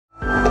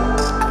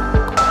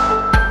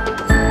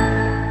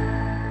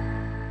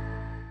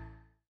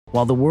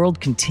While the world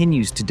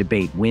continues to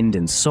debate wind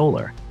and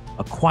solar,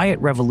 a quiet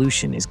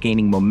revolution is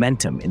gaining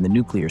momentum in the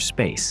nuclear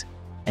space,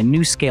 and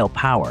NuScale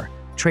Power,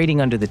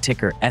 trading under the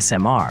ticker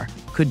SMR,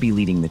 could be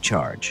leading the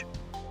charge.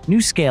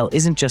 NuScale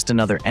isn't just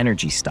another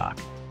energy stock.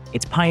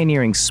 It's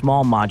pioneering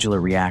small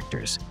modular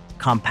reactors,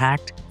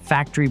 compact,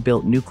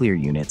 factory-built nuclear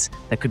units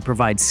that could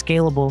provide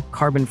scalable,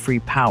 carbon-free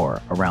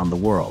power around the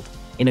world.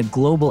 In a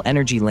global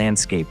energy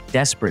landscape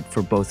desperate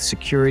for both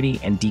security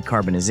and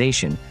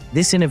decarbonization,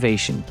 this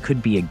innovation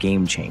could be a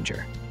game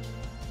changer.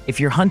 If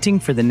you're hunting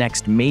for the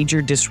next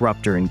major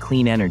disruptor in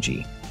clean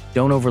energy,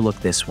 don't overlook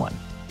this one.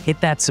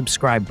 Hit that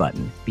subscribe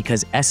button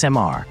because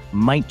SMR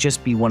might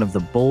just be one of the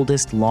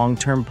boldest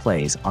long-term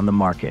plays on the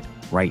market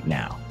right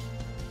now.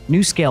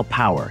 NuScale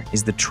Power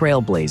is the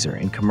trailblazer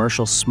in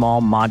commercial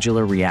small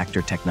modular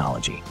reactor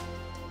technology.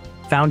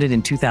 Founded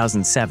in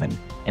 2007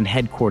 and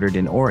headquartered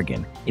in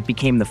Oregon, it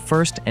became the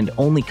first and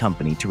only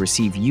company to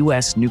receive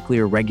U.S.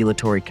 Nuclear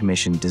Regulatory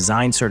Commission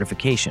design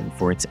certification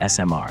for its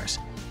SMRs.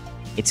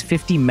 Its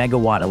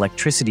 50-megawatt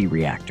electricity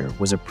reactor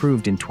was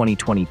approved in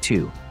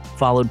 2022,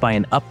 followed by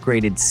an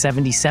upgraded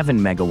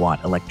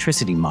 77-megawatt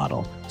electricity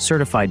model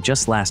certified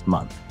just last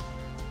month.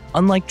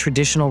 Unlike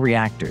traditional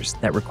reactors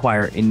that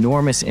require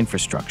enormous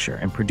infrastructure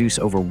and produce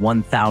over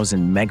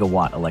 1,000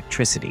 megawatt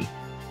electricity,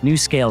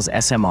 NuScale's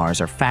SMRs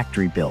are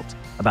factory-built,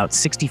 about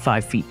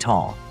 65 feet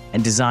tall,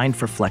 and designed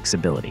for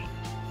flexibility.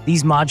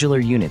 These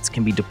modular units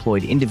can be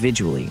deployed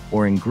individually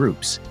or in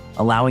groups,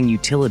 allowing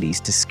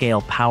utilities to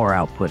scale power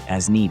output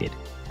as needed,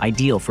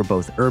 ideal for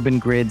both urban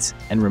grids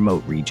and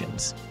remote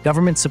regions.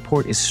 Government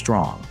support is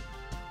strong.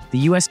 The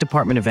U.S.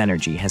 Department of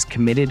Energy has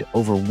committed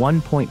over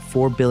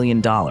 $1.4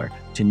 billion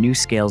to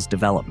NuScale's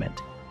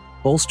development,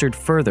 bolstered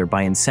further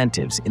by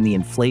incentives in the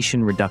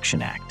Inflation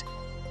Reduction Act.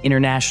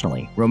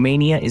 Internationally,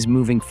 Romania is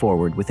moving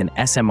forward with an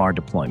SMR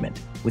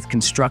deployment, with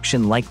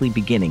construction likely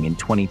beginning in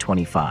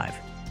 2025.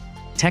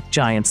 Tech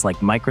giants like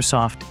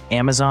Microsoft,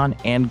 Amazon,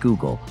 and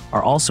Google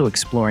are also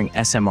exploring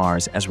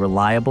SMRs as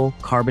reliable,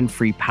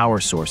 carbon-free power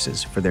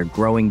sources for their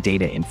growing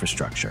data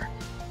infrastructure.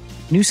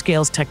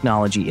 NuScale's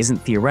technology isn't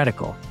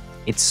theoretical.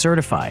 It's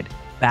certified,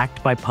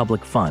 backed by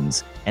public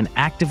funds, and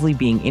actively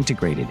being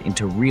integrated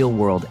into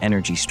real-world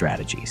energy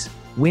strategies.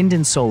 Wind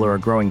and solar are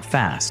growing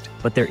fast,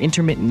 but their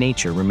intermittent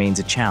nature remains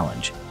a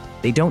challenge.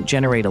 They don't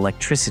generate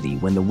electricity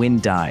when the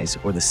wind dies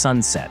or the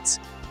sun sets,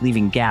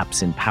 leaving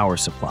gaps in power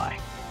supply.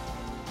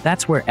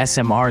 That's where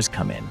SMRs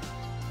come in.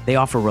 They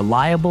offer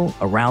reliable,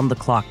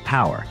 around-the-clock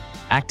power,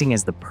 acting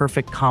as the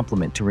perfect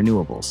complement to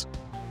renewables.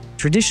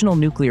 Traditional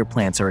nuclear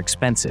plants are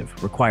expensive,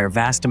 require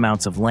vast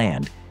amounts of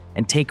land,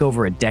 and take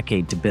over a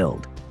decade to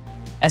build.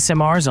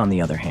 SMRs, on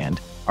the other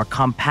hand, are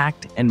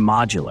compact and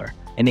modular,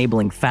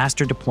 enabling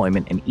faster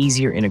deployment and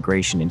easier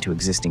integration into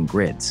existing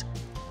grids.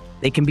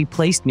 They can be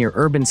placed near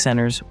urban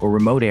centers or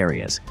remote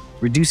areas,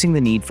 reducing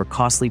the need for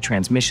costly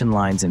transmission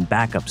lines and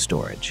backup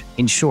storage.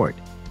 In short,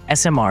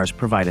 SMRs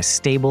provide a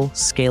stable,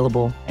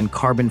 scalable, and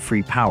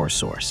carbon-free power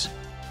source,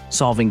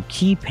 solving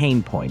key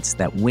pain points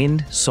that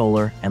wind,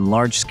 solar, and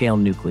large-scale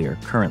nuclear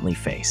currently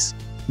face.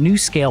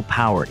 NuScale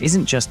Power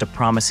isn't just a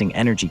promising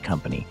energy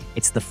company,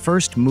 it's the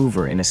first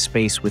mover in a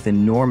space with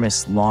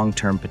enormous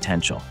long-term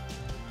potential.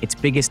 Its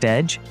biggest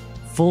edge?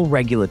 Full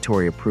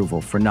regulatory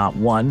approval for not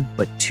one,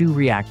 but 2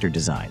 reactor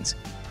designs.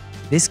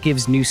 This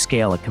gives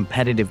NuScale a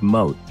competitive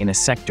moat in a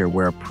sector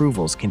where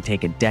approvals can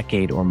take a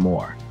decade or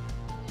more.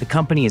 The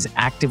company is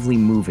actively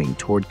moving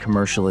toward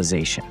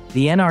commercialization.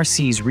 The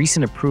NRC's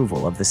recent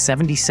approval of the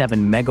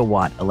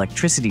 77-megawatt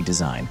electricity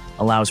design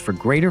allows for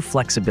greater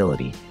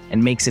flexibility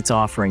and makes its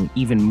offering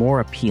even more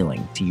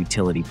appealing to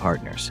utility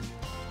partners.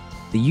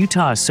 The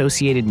Utah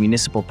Associated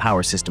Municipal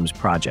Power Systems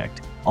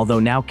project, although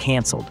now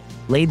canceled,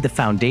 laid the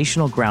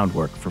foundational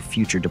groundwork for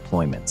future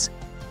deployments.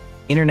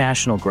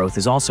 International growth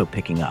is also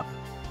picking up.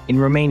 In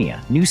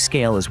Romania,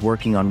 NuScale is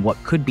working on what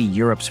could be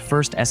Europe's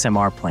first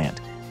SMR plant,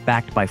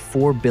 backed by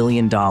 $4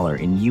 billion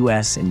in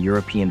US and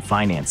European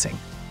financing.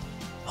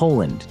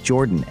 Poland,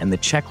 Jordan, and the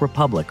Czech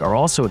Republic are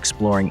also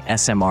exploring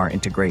SMR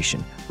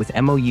integration, with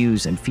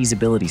MOUs and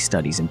feasibility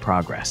studies in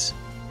progress.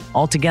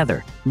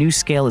 Altogether,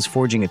 NuScale is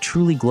forging a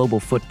truly global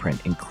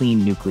footprint in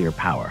clean nuclear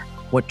power.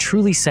 What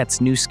truly sets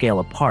NuScale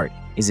apart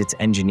is its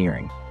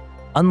engineering.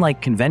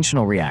 Unlike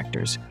conventional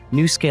reactors,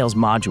 NuScale's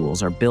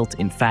modules are built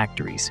in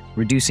factories,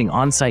 reducing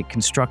on-site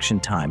construction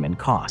time and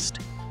cost.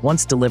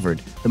 Once delivered,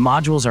 the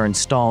modules are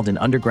installed in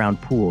underground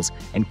pools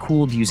and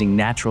cooled using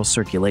natural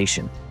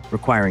circulation,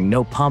 requiring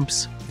no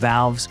pumps,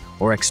 valves,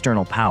 or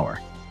external power,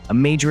 a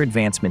major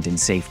advancement in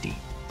safety.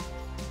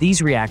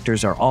 These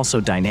reactors are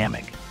also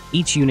dynamic.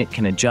 Each unit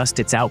can adjust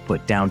its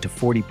output down to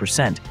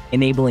 40%,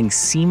 enabling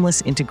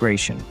seamless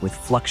integration with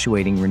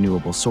fluctuating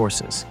renewable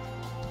sources.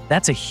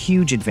 That's a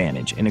huge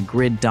advantage in a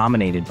grid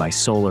dominated by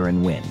solar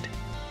and wind.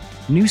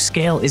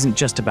 NuScale isn't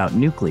just about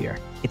nuclear,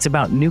 it's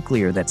about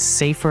nuclear that's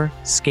safer,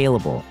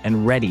 scalable,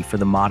 and ready for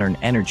the modern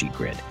energy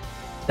grid.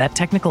 That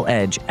technical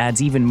edge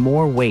adds even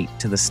more weight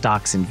to the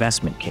stock's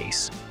investment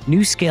case.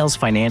 NuScale's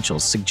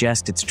financials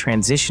suggest it's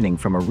transitioning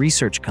from a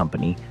research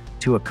company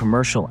to a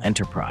commercial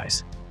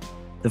enterprise.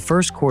 The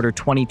first quarter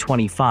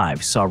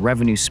 2025 saw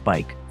revenue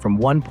spike from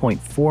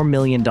 $1.4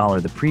 million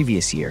the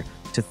previous year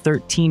to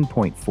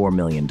 $13.4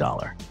 million.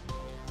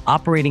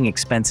 Operating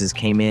expenses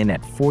came in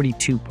at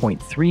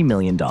 $42.3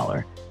 million,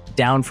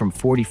 down from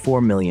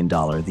 $44 million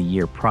the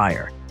year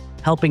prior,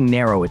 helping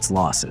narrow its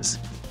losses.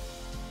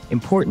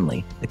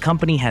 Importantly, the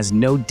company has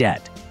no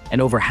debt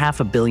and over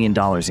 $500 million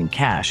in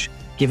cash,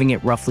 giving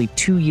it roughly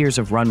 2 years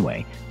of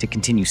runway to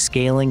continue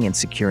scaling and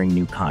securing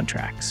new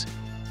contracts.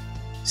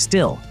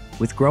 Still,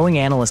 with growing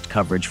analyst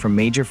coverage from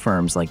major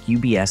firms like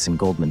UBS and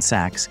Goldman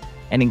Sachs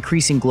and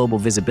increasing global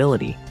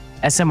visibility,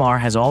 SMR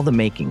has all the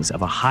makings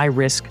of a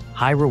high-risk,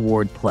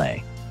 high-reward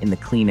play in the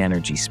clean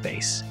energy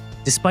space.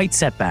 Despite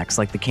setbacks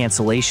like the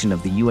cancellation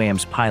of the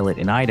UAM's pilot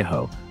in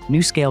Idaho,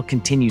 NuScale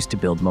continues to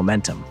build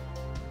momentum.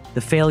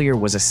 The failure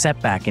was a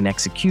setback in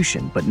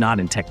execution, but not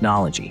in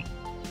technology.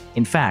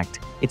 In fact,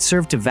 it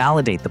served to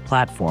validate the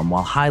platform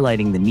while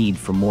highlighting the need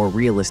for more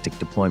realistic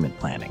deployment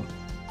planning.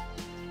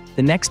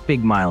 The next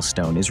big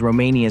milestone is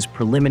Romania's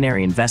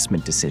preliminary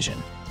investment decision,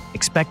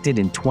 expected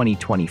in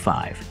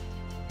 2025.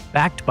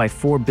 Backed by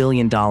 $4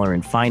 billion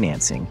in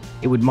financing,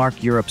 it would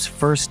mark Europe's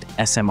first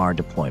SMR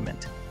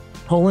deployment.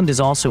 Poland is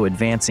also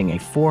advancing a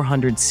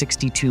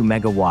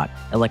 462-megawatt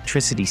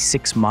electricity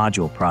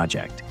 6-module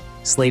project,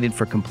 slated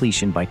for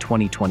completion by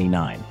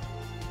 2029.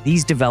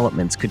 These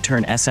developments could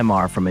turn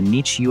SMR from a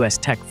niche U.S.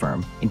 tech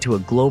firm into a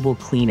global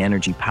clean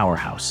energy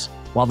powerhouse.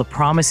 While the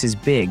promise is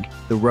big,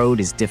 the road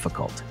is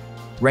difficult.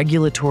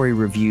 Regulatory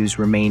reviews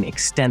remain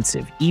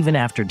extensive even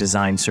after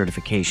design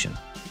certification.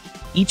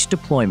 Each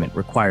deployment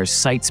requires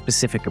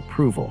site-specific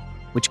approval,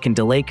 which can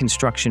delay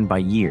construction by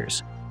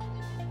years.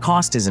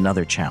 Cost is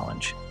another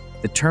challenge.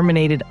 The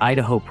terminated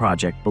Idaho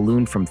project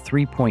ballooned from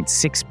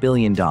 $3.6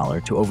 billion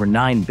to over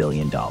 $9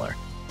 billion,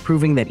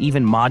 proving that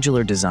even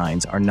modular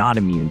designs are not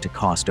immune to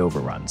cost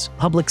overruns.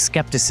 Public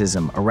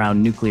skepticism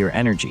around nuclear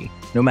energy,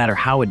 no matter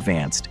how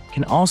advanced,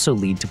 can also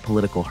lead to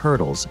political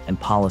hurdles and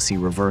policy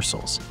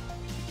reversals.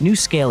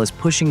 NuScale is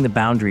pushing the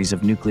boundaries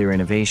of nuclear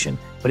innovation,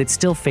 but it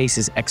still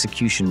faces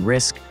execution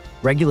risk,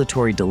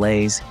 regulatory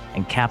delays,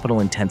 and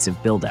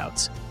capital-intensive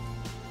buildouts.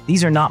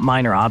 These are not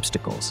minor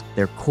obstacles,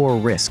 they're core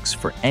risks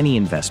for any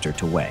investor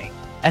to weigh.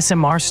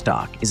 SMR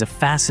stock is a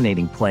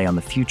fascinating play on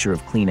the future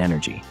of clean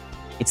energy.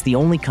 It's the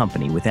only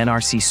company with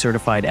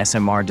NRC-certified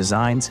SMR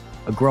designs,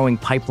 a growing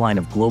pipeline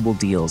of global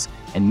deals,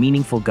 and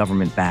meaningful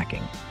government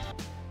backing.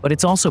 But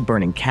it's also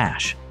burning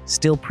cash,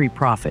 still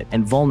pre-profit,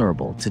 and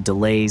vulnerable to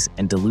delays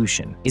and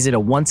dilution. Is it a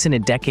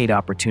once-in-a-decade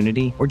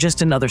opportunity, or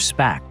just another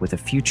SPAC with a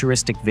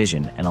futuristic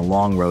vision and a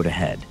long road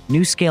ahead?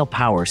 NuScale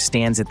Power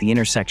stands at the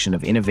intersection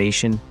of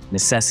innovation,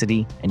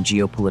 necessity, and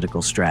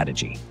geopolitical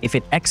strategy. If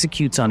it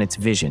executes on its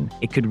vision,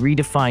 it could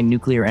redefine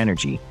nuclear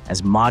energy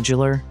as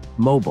modular,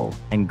 mobile,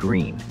 and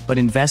green. But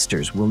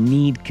investors will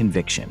need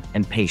conviction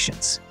and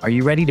patience. Are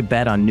you ready to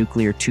bet on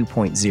Nuclear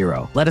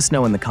 2.0? Let us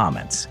know in the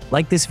comments.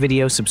 Like this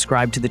video,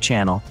 subscribe to the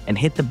channel, and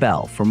hit the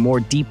bell for more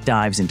deep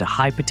dives into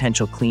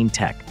high-potential clean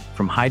tech,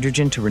 from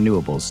hydrogen to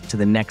renewables to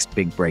the next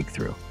big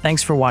breakthrough.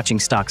 Thanks for watching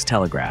Stocks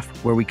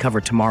Telegraph, where we cover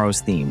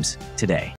tomorrow's themes today.